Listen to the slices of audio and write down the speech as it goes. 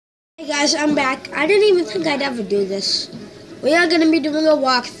Hey guys, I'm back. I didn't even think I'd ever do this. We are going to be doing a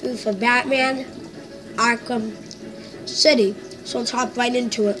walkthrough for Batman Arkham City, so let's hop right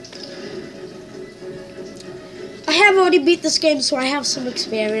into it. I have already beat this game, so I have some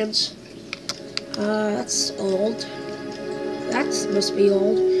experience. That's old. That must be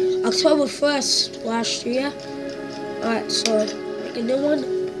old. October 1st last year. Alright, so make a new one.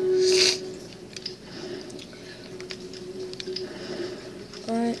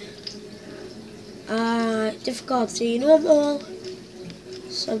 Alright. Difficulty normal.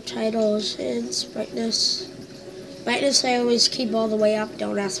 Subtitles and brightness. Brightness I always keep all the way up.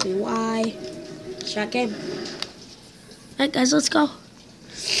 Don't ask me why. Start game. Alright guys, let's go.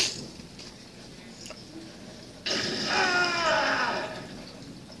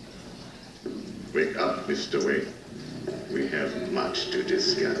 Wake up, Mr. Wayne. We have much to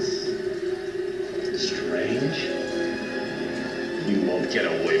discuss. Strange? You won't get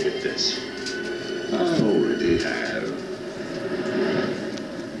away with this. I already have.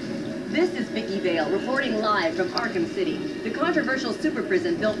 This is Vicky Vale reporting live from Arkham City, the controversial super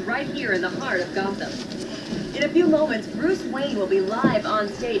prison built right here in the heart of Gotham. In a few moments, Bruce Wayne will be live on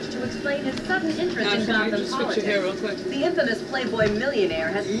stage to explain his sudden interest in Gotham politics. The infamous Playboy millionaire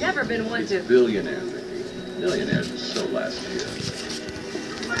has never been one to... Billionaire, Vicky. Millionaires are so last year.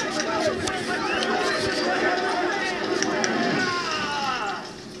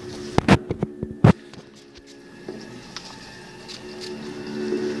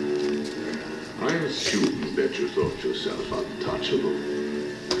 I assume that you thought yourself untouchable.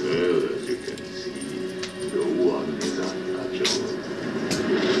 Well, as you can see, no one is untouchable.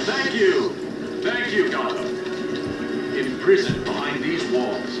 Thank you, Gotham. Imprisoned behind these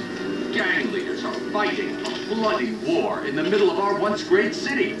walls, gang leaders are fighting a bloody war in the middle of our once great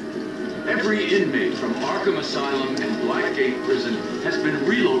city. Every inmate from Arkham Asylum and Blackgate Prison has been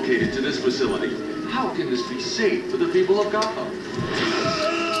relocated to this facility. How can this be safe for the people of Gotham?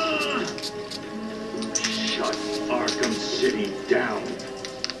 Shut Arkham City down.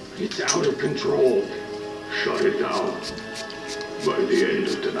 It's out of control. Shut it down. By the end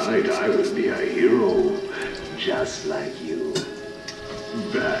of tonight, I will be a hero, just like you.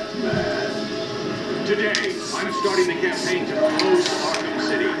 Batman. Today, I'm starting the campaign to close Arkham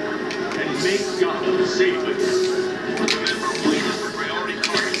City and make Gotham safe again.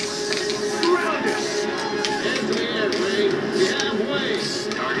 Surround it! Hands in the air, Wayne. We have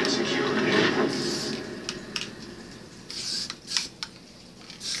Wayne. Target secured.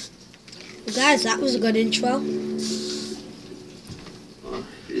 Guys, that was a good intro. I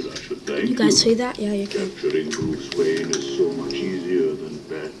feel I should thank You guys see that? Yeah, you can. Capturing Bruce Wayne is so much easier than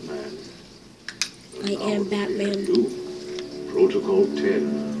Batman. But I now am that we Batman. have you, Protocol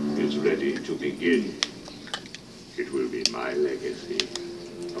 10 is ready to begin. It will be my legacy,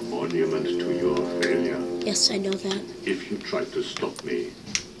 a monument to your failure. Yes, I know that. If you try to stop me,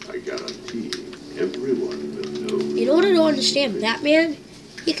 I guarantee everyone will know. In order to understand Batman,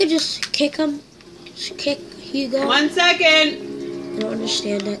 you could just kick him. Just kick Hugo. 1 second. I don't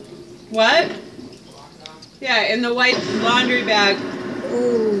understand it. What? Yeah, in the white laundry bag.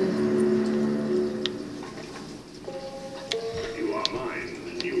 Ooh. You are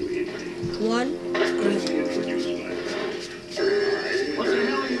mine, new inmate. One. Introduce myself. What the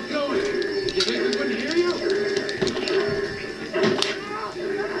hell are you doing? Did you think we wouldn't hear you?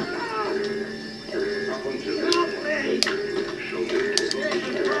 Up until this point, show me.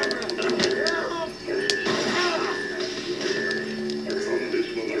 From this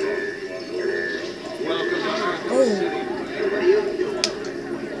moment on, you are no longer. Welcome to Arkham Oh. City. What are you doing?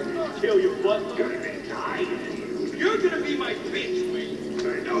 Kill your butt, gonna be tied. You're gonna be my bitch, Wayne. I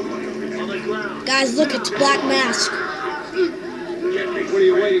know what you're On the ground. Guys, look, it's Black Mask. What are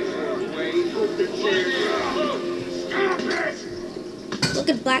you waiting for, Wayne? Move the chair. Stop it! Look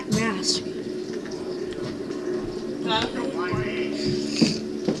at Black Mask. Huh?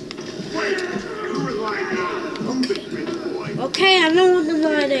 Okay, I know what the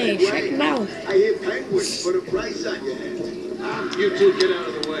line is. Shut your mouth. I hear penguins put a price on your head. You two get out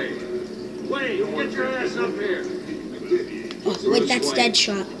of the way. Wayne, get your ass up here. Oh, wait, that's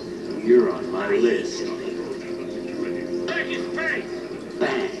Deadshot. You're on my list. Back his face.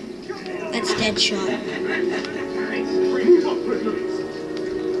 Bang. That's Deadshot.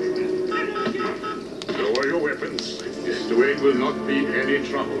 Lower your weapons. Mr. Wayne will not be any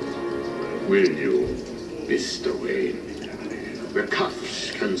trouble. Will you, Mr. Wayne? The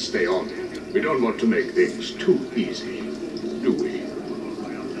cuffs can stay on. We don't want to make things too easy, do we?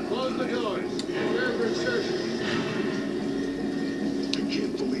 Close the doors. Prepare for surgery. I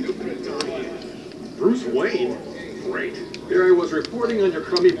can't believe it. Bruce Wayne? Great. Here I was reporting on your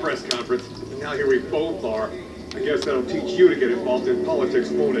crummy press conference, and now here we both are. I guess that'll teach you to get involved in politics,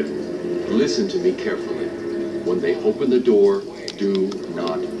 won't it? Listen to me carefully. When they open the door, do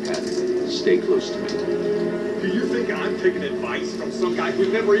not panic. Stay close to me. Do you think I'm taking advice from some guy who's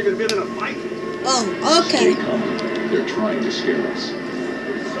never even been in a fight? Oh, okay. Stay calm. They're trying to scare us.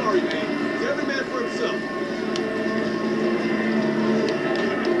 Sorry, man. It's every man for himself.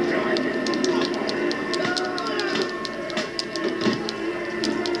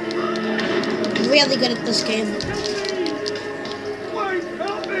 I'm really good at this game. Wait,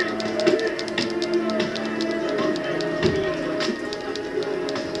 help me!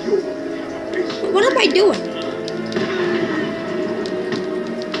 What am I doing?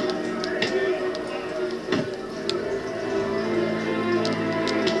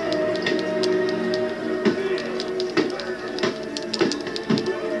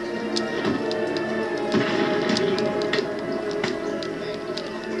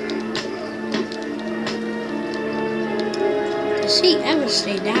 Does he ever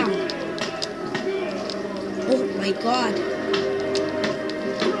stay down? Oh my god.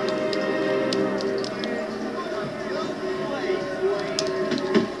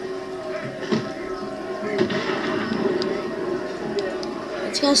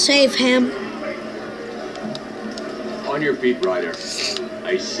 Let's go save him. On your feet, Ryder.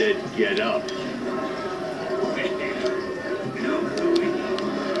 I said get up.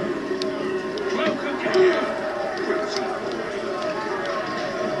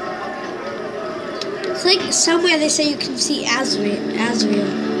 It's like somewhere they say you can see Azrael.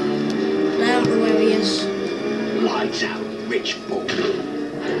 But I don't know where he is. Lights out, rich boy.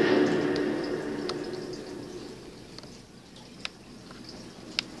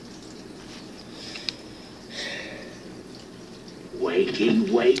 Wakey,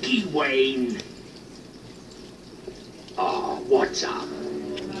 wakey, Wayne. Oh, what's up?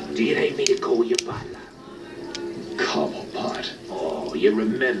 Do you need me to call you butler? Come on, bud. Oh, you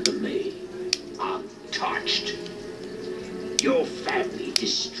remember me. I'm touched. Your family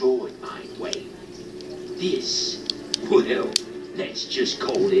destroyed my Wayne. This, well, let's just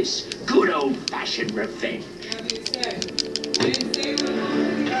call this good old-fashioned revenge. What did you say? I didn't say what.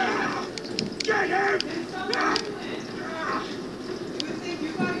 Get him! You think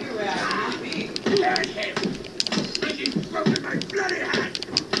you got your ass, not me. Get him! He's broken my bloody hand!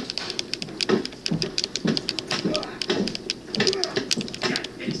 Get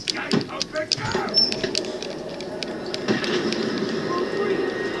this guy off the ground!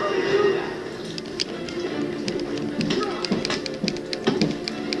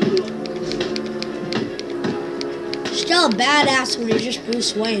 Still a badass when he's just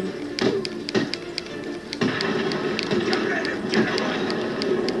Bruce Wayne.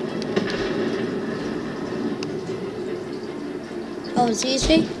 Oh, it's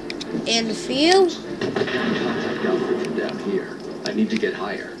easy. And for you? Contact Alfred from down here. I need to get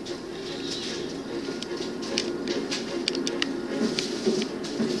higher.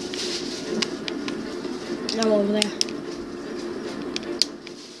 No, over there.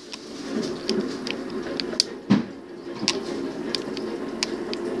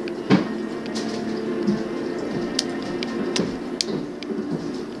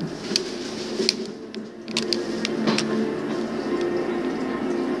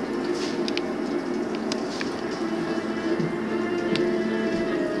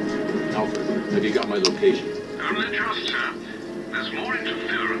 Alfred, have you got my location? Only just, sir. There's more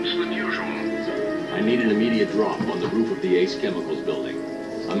interference than usual. I need an immediate drop on the roof of the Ace Chemicals building.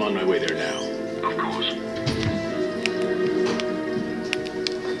 I'm on my way there now. Of course.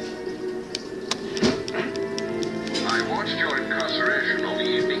 I watched your incarceration on the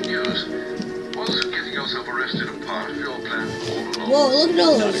evening news. Was getting yourself arrested a part of your plan all along? Whoa, look at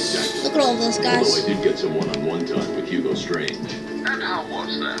all Not those. exactly. Look at all those Although guys. I did get some one-on-one time with Hugo Strange. And how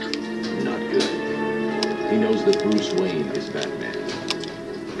was that? Not good. He knows that Bruce Wayne is Batman.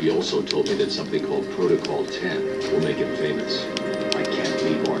 He also told me that something called Protocol 10 will make him famous. I can't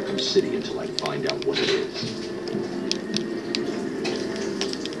leave Arkham City until I find out what it is.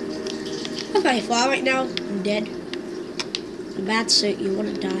 If I fall right now, I'm dead. A bat suit, you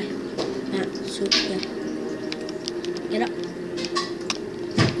wanna die. Bat suit, yeah. Get up.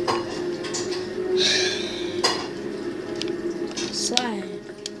 Slide.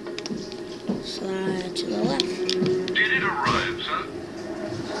 Slide to the left. Did it arrive, sir?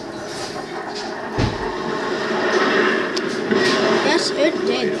 Yes, it Right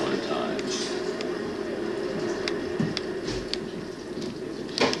did. on time.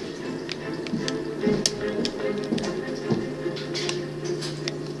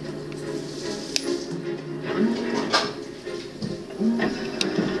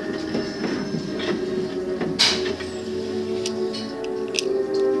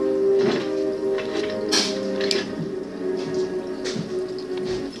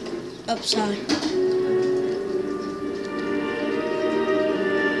 Sorry.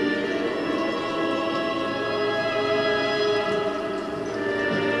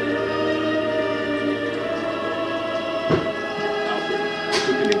 Alfred, I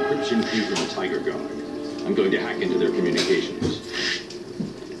took an encryption key from the Tiger Guard. I'm going to hack into their communications.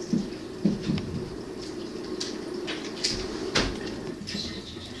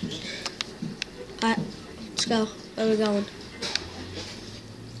 Alright, let's go. Where are we going?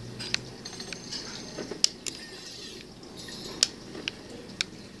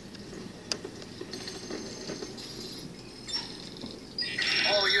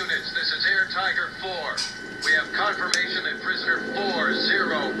 All units, this is Air Tiger 4. We have confirmation that prisoner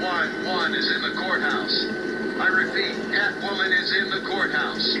 4011 is in the courthouse. I repeat, Catwoman is in the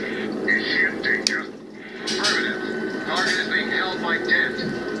courthouse. Is she in danger? Affirmative. Target is being held by Dent.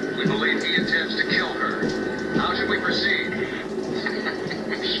 We believe he intends to kill her. How should we proceed?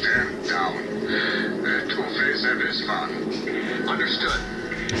 Stand down. Two-Face have his fun. Understood.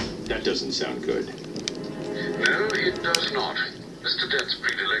 That doesn't sound good. No, it does not. Mr. Dent's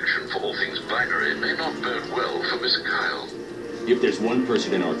predilection for all things binary may not bode well for Miss Kyle. If there's one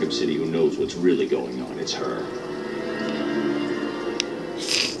person in Arkham City who knows what's really going on, it's her.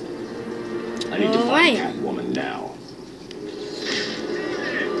 I need to find Catwoman now.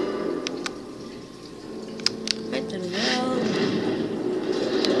 Right there we go.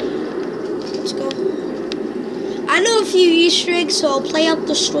 Let's go. I know a few Easter eggs, so I'll play out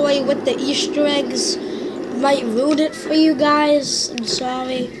the story with the Easter eggs. Might ruin it for you guys. I'm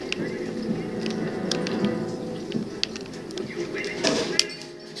sorry.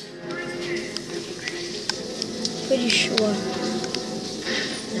 Pretty sure.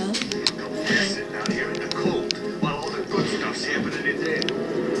 No? Sitting out here in the cold while all the good stuff's happening in there.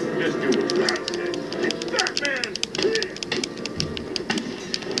 Let's do what Bat said. It's Batman!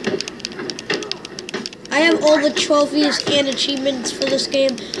 I have all the trophies and achievements for this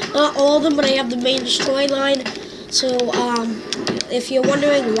game. Not all of them, but I have the main storyline. So, if you're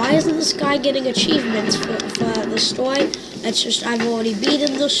wondering why isn't this guy getting achievements for the story, that's just I've already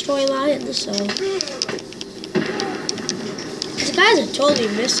beaten the storyline, so. These guys are totally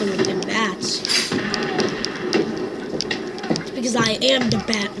missing with the bats. It's because I am the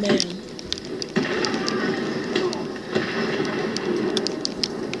Batman.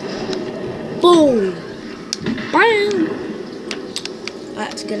 Boom! Bam!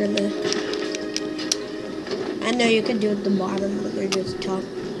 Let's get in there. I know you can do it at the bottom, but they're just tough.